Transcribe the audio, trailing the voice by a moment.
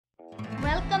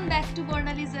Welcome back to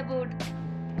Barnali's abode.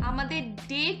 আমাদের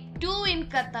day 2 in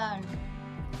Qatar.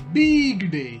 Big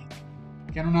day,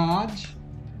 কেননা আজ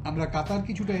আমরা কাতার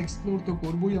কিছুটা এক্সপ্লোর তো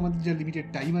করবই, আমাদের যা লিমিটেড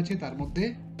টাইম আছে তার মধ্যে।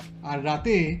 আর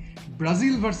রাতে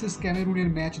ব্রাজিল ভার্সেস ক্যামেরুনের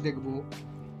ম্যাচ দেখব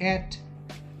এট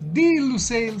দি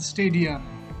লুসেইল স্টেডিয়াম।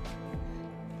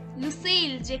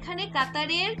 লুসেইল, যেখানে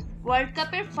কাতারের ওয়ার্ল্ড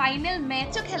কাপের ফাইনাল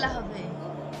ম্যাচও খেলা হবে।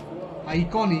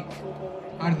 আইকনিক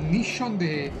আর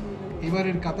নিঃসন্দেহে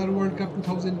এবারের কাতার ওয়ার্ল্ড কাপ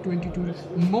 2022 এর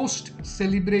মোস্ট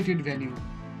সেলিব্রেটেড ভেন্যু।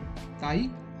 তাই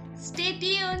stay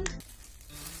tuned.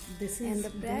 And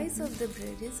the price of the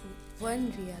bread is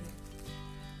 $1.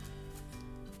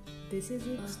 This is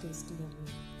its tasty yummy.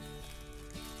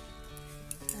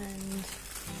 And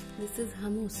this is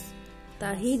hummus,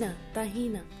 tahina.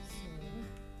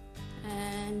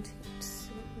 And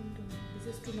This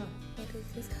is tuna. what is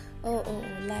this? Oh,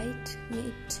 light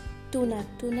meat,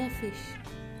 tuna fish.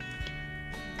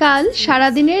 কাল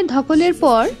সারাদিনের ধকলের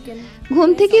পর ঘুম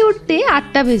থেকে উঠতে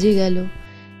 8টা বেজে গেল।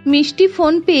 মিষ্টি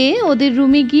phone পেয়ে ওদের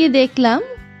রুমে গিয়ে দেখলাম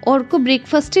অর্ক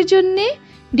ব্রেকফাস্টের জন্যে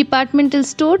ডিপার্টমেন্টাল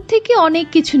স্টোর থেকে অনেক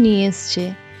কিছু নিয়ে এসছে,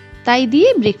 তাই দিয়ে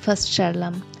ব্রেকফাস্ট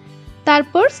সারলাম।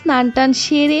 তারপর স্নান টান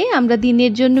সেরে আমরা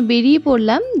দিনের জন্য বেরিয়ে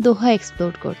পড়লাম দোহা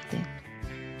এক্সপ্লোর করতে।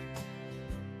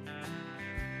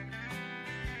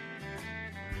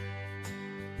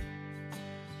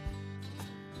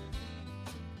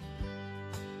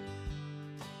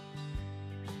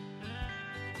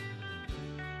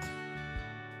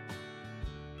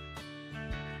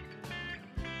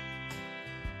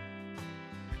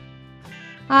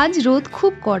 আজ রোদ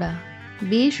খুব কড়া,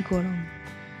 বেশ গরম।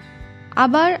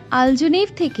 আবার আলজুনেইভ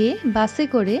থেকে বাসে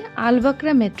করে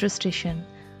আলবাকরা মেট্রো স্টেশন,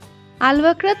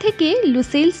 আলবাকরা থেকে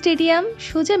লুসেইল স্টেডিয়াম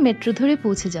সোজা মেট্রো ধরে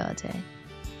পৌঁছে যাওয়া যায়,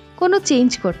 কোনো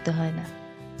চেঞ্জ করতে হয় না।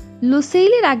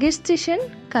 লুসেইলের আগের স্টেশন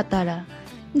কাতারা,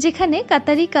 যেখানে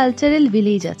কাতারি কালচারাল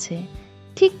ভিলেজ আছে।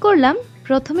 ঠিক করলাম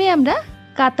প্রথমে আমরা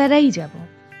কাতারাই যাব।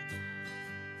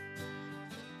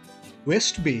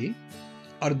 ওয়েস্ট বে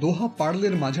আর দোহা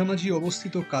পার্লের মাঝামাঝি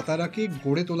অবস্থিত কাতারাকে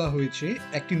গড়ে তোলা হয়েছে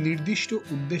একটি নির্দিষ্ট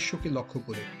উদ্দেশ্যকে লক্ষ্য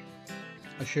করে,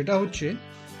 আর সেটা হচ্ছে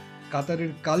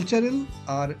কাতারের কালচারাল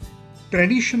আর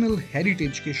ট্র্যাডিশনাল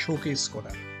হেরিটেজকে শোকেস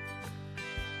করা।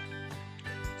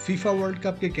 ফিফা ওয়ার্ল্ড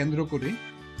কাপকে কেন্দ্র করে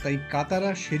তাই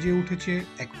কাতারা সেজে উঠেছে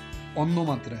এক অন্য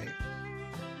মাত্রায়।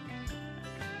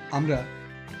 আমরা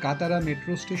কাতারা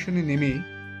মেট্রো স্টেশনে নেমে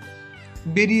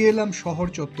বেরিয়ে এলাম শহর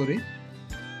চত্বরে।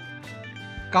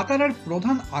 কাতারার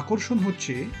প্রধান আকর্ষণ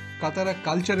হচ্ছে কাতারা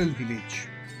কালচারাল ভিলেজ।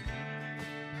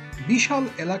 বিশাল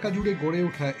এলাকা জুড়ে গড়ে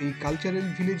ওঠা এই কালচারাল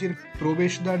ভিলেজের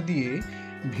প্রবেশদ্বার দিয়ে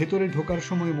ভেতরে ঢোকার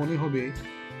সময় মনে হবে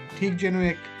ঠিক যেন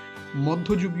এক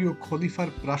মধ্যযুগীয় খলিফার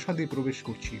প্রাসাদে প্রবেশ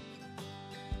করছি।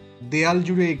 দেয়াল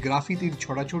জুড়ে গ্রাফিতির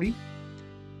ছড়াছড়ি,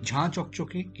 ঝাঁ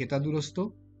চকচকে কেতাদুরস্ত।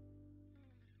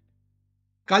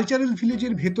 কালচারাল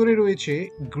ভিলেজের ভেতরে রয়েছে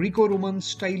গ্রিকো রোমান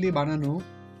স্টাইলে বানানো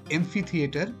এমফি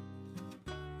থিয়েটার,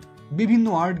 বিভিন্ন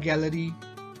আর্ট গ্যালারি,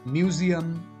 মিউজিয়াম,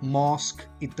 মস্ক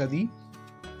ইত্যাদি।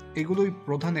 এগুলোই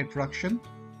প্রধান অ্যাট্রাকশন।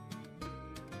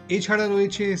 এছাড়া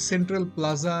রয়েছে সেন্ট্রাল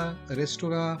প্লাজা,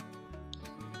 রেস্তোরাঁ।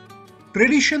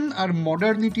 ট্রেডিশন আর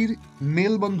মডার্নিটির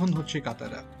মেলবন্ধন হচ্ছে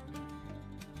কাতারা।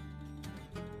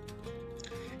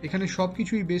 এখানে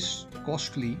সবকিছুই বেশ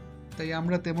কস্টলি, তাই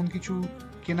আমরা তেমন কিছু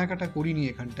কেনাকাটা করিনি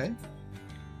এখানটায়।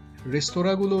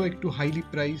 রেস্তোরাঁগুলো একটু হাইলি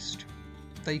প্রাইসড,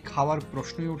 তাই খাওয়ার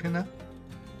প্রশ্নই ওঠে না।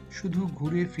 শুধু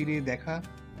ঘুরে ফিরে দেখা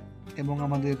এবং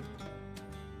আমাদের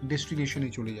ডেস্টিনেশনে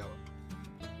চলে যাওয়া,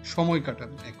 সময়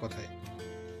কাটানো এক কথায়।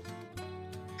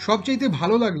 সবচাইতে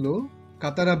ভালো লাগলো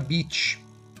কাতারা বিচ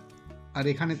আর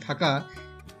এখানে থাকা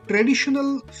ট্র্যাডিশনাল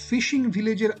ফিশিং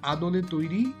ভিলেজের আদলে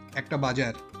তৈরি একটা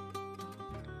বাজার।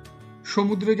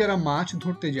 সমুদ্রে যারা মাছ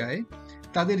ধরতে যায়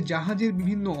তাদের জাহাজের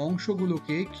বিভিন্ন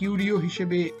অংশগুলোকে কিউরিও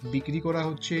হিসেবে বিক্রি করা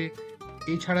হচ্ছে।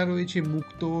 এছাড়া রয়েছে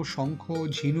মুক্তো, শঙ্খ,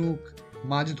 ঝিনুক,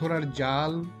 মাছ ধরার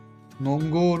জাল,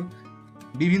 নোঙ্গর,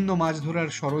 বিভিন্ন মাছ ধরার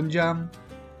সরঞ্জাম।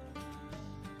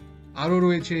 আরো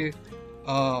রয়েছে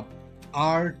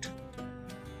আর্ট,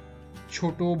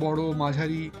 ছোট বড়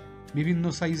মাঝারি বিভিন্ন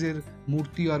সাইজের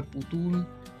মূর্তি আর পুতুল,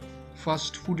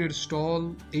 ফাস্ট ফুডের স্টল,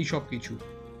 এই সব কিছু।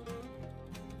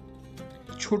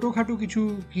 ছোটখাটো কিছু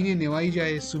কিনে নেওয়াই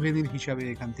যায় সুভেনির হিসাবে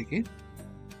এখান থেকে।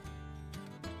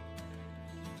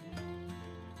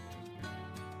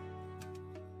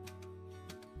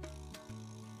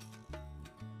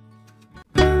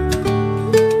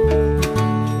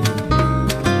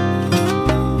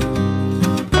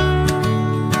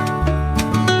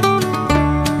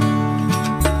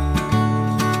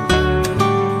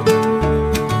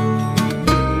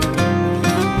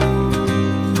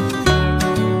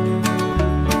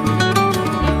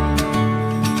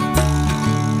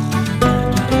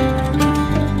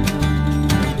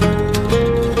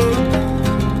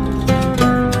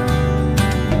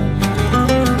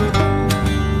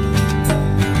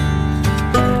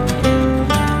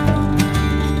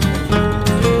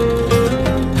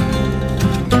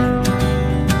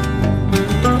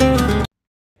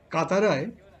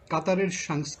 কাতারের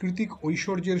সাংস্কৃতিক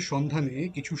ঐশ্বর্যের সন্ধানে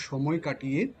কিছু সময়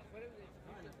কাটিয়ে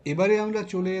এবারে আমরা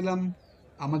চলে এলাম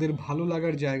আমাদের ভালো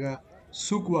লাগার জায়গা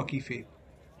সুক ওয়াকিফে।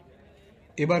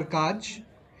 এবার কাজ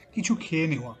কিছু খেয়ে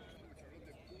নেওয়া।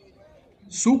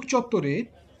 সুক চত্বরে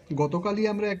গতকালই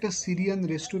আমরা একটা সিরিয়ান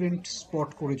রেস্টুরেন্ট স্পট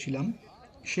করেছিলাম,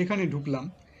 সেখানে ঢুকলাম,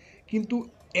 কিন্তু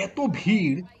এত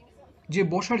ভিড় যে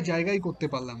বসার জায়গাই করতে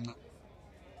পারলাম না।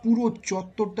 পুরো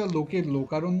চত্বরটা লোকের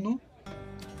লোকারণ্য,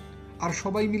 আর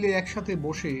সবাই মিলে একসাথে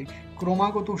বসে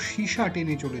ক্রমাগত সীসা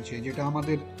টেনে চলেছে, যেটা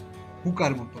আমাদের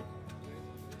হুকার মতো।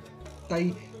 তাই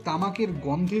তামাকের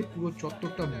গন্ধে পুরো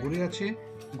চত্বরটা ভরে আছে,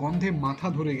 গন্ধে মাথা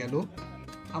ধরে গেল।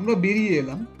 আমরা বেরিয়ে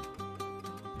এলাম।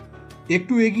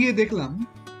 একটু এগিয়ে দেখলাম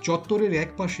চত্বরের এক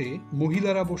পাশে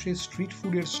মহিলারা বসে স্ট্রিট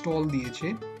ফুডের স্টল দিয়েছে।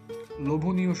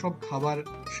 লোভনীয় সব খাবার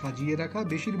সাজিয়ে রাখা,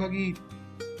 বেশিরভাগই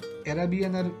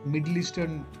অ্যারাবিয়ান আর মিডল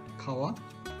ইস্টার্ন খাওয়া।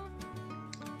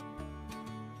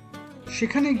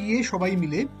 সেখানে গিয়ে সবাই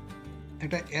মিলে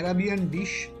একটা অ্যারাবিয়ান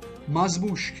ডিশ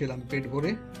মাজবুশ খেলাম পেট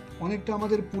ভরে, অনেকটা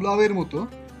আমাদের পোলাওয়ের মতো,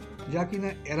 যা কিনা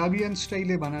অ্যারাবিয়ান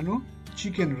স্টাইলে বানানো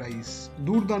চিকেন রাইস।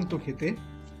 দুর্দান্ত খেতে।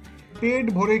 পেট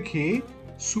ভরে খেয়ে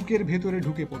সুকের ভেতরে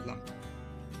ঢুকে পড়লাম।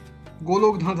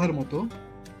 গোলক ধাঁধার মতো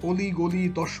অলি গলি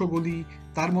তস্যগলি,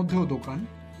 তার মধ্যেও দোকান,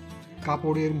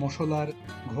 কাপড়ের, মশলার,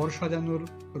 ঘর সাজানোর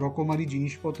রকমারি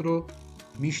জিনিসপত্র,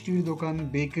 মিষ্টির দোকান,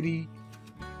 বেকারি,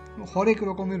 হরেক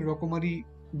রকমের রকমারি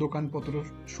দোকানপত্র,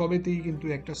 সবেতেই কিন্তু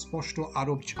একটা স্পষ্ট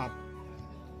আরব ছাপ।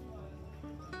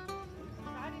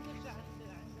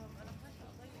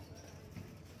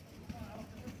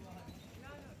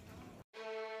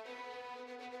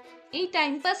 এই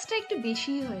টাইম পাসটা একটু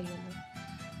বেশিই হয়ে গেল।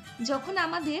 যখন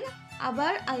আমাদের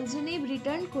আবার আলজেনেব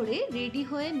রিটার্ন করে রেডি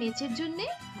হয়ে ম্যাচের জন্যে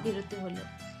বেরোতে হলো।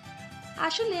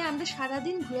 আসলে আমরা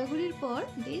সারাদিন ঘোরাঘুরির পর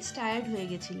বেশ টায়ার্ড হয়ে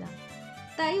গেছিলাম,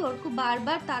 তাই অর্ক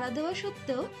বারবার তাড়া দেওয়া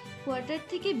সত্ত্বেও কোয়ার্টার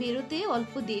থেকে বেরোতে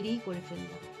অল্প দেরিই করে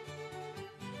ফেললাম।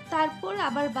 তারপর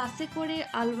আবার বাসে করে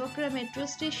আলবাকরা মেট্রো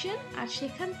স্টেশন, আর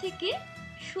সেখান থেকে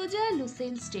সোজা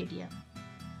লুসেইল স্টেডিয়াম।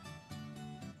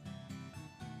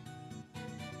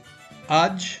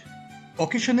 আজ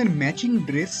অকেশনের ম্যাচিং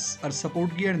ড্রেস আর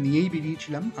সাপোর্ট গিয়ার নিয়েই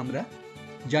বেরিয়েছিলাম আমরা।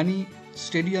 জানি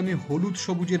স্টেডিয়ামে হলুদ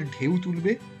সবুজের ঢেউ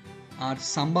তুলবে, আর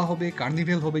সাম্বা হবে,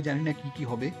 কার্নিভেল হবে, জানি না কি কি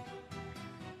হবে।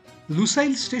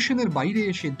 লুসাইল স্টেশনের বাইরে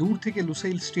এসে দূর থেকে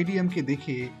লুসাইল স্টেডিয়ামকে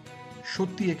দেখে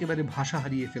সত্যি একেবারে ভাষা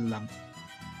হারিয়ে ফেললাম।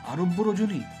 আরব্য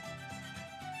রজনী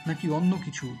নাকি অন্য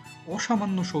কিছু,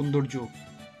 অসামান্য সৌন্দর্য।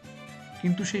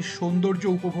 কিন্তু সেই সৌন্দর্য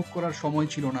উপভোগ করার সময়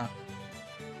ছিল না।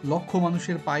 লক্ষ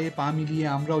মানুষের পায়ে পা মিলিয়ে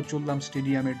আমরাও চললাম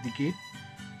স্টেডিয়ামের দিকে।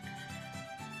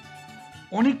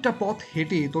 অনেকটা পথ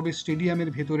হেঁটে তবে স্টেডিয়ামের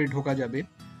ভেতরে ঢোকা যাবে।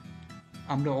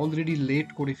 আমরা অলরেডি লেট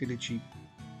করে ফেলেছি।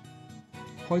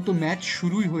 হয়তো ম্যাচ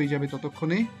শুরুই হয়ে যাবে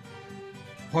ততক্ষণে।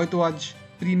 হয়তো আজ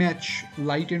pre match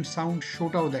light and sound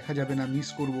শোটাও দেখা যাবে না, মিস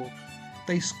করব।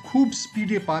 তাই খুব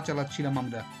স্পিডে পা চালাচ্ছিলাম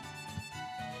আমরা।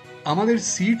 আমাদের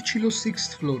সিট ছিল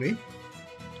 6th ফ্লোরে।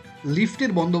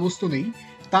 লিফটের বন্দোবস্ত নেই,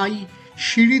 তাই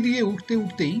সিঁড়ি দিয়ে উঠতে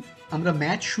উঠতেই আমরা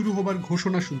ম্যাচ শুরু হবার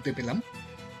ঘোষণা শুনতে পেলাম।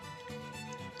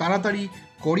 তাড়াতাড়ি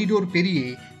করিডোর পেরিয়ে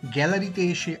গ্যালারিতে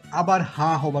এসে আবার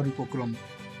হাঁ হবার উপক্রম।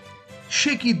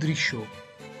 সে কি দৃশ্য!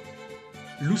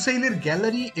 লুসাইলের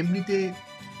গ্যালারি এমনিতে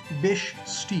বেশ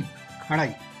স্টিপ,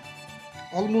 খাড়াই,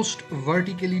 অলমোস্ট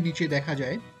ভার্টিক্যালি নিচে দেখা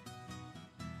যায়।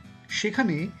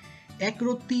 সেখানে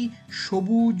একরত্তি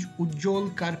সবুজ উজ্জ্বল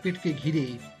কার্পেটকে ঘিরে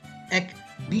এক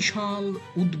বিশাল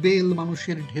উদ্বেল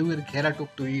মানুষের ঢেউয়ের ঘেরাটোপ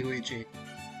তৈরি হয়েছে,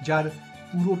 যার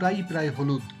পুরোটাই প্রায়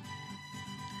হলুদ।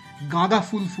 গাঁদা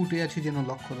ফুল ফুটে আছে যেন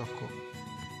লক্ষ লক্ষ।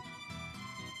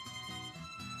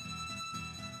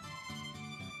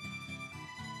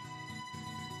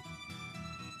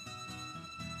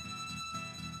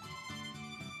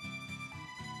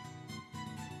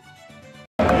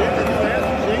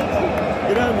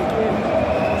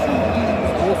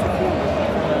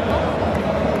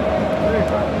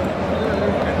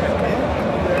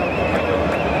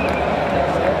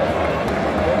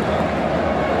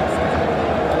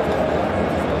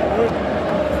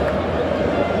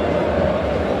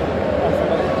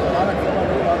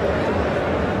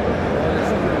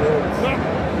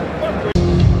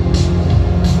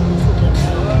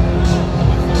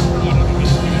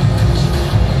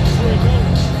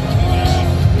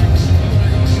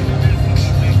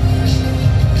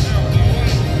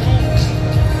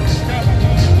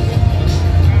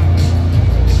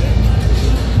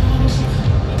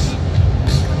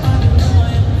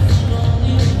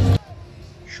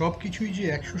 সবকিছুই যে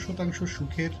 100%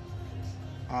 সুখের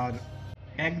আর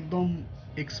একদম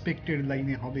এক্সপেক্টেড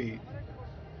লাইনে হবে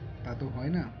তা তো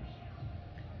হয় না।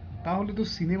 তাহলে তো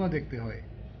সিনেমা দেখতে হয়,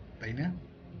 তাই না?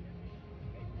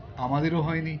 আমাদেরও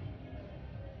হয়নি।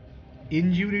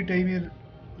 ইনজুরি টাইমের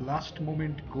লাস্ট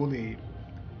মোমেন্ট গোলে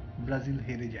ব্রাজিল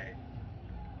হেরে যায়।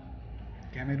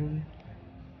 ক্যামেরুন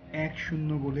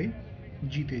 1-0 গোলে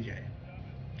জিতে যায়।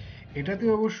 এটাতে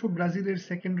অবশ্য ব্রাজিলের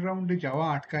সেকেন্ড রাউন্ডে যাওয়া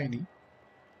আটকায়নি,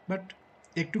 বাট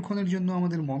একটুক্ষণের জন্য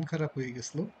আমাদের মন খারাপ হয়ে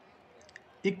গেছিল।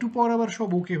 একটু পর আবার সব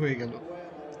ওকে হয়ে গেল।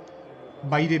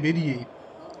 বাইরে বেরিয়ে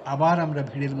আবার আমরা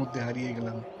ভিড়ের মধ্যে হারিয়ে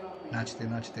গেলাম নাচতে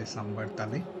নাচতে সাম্বার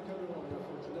তালে।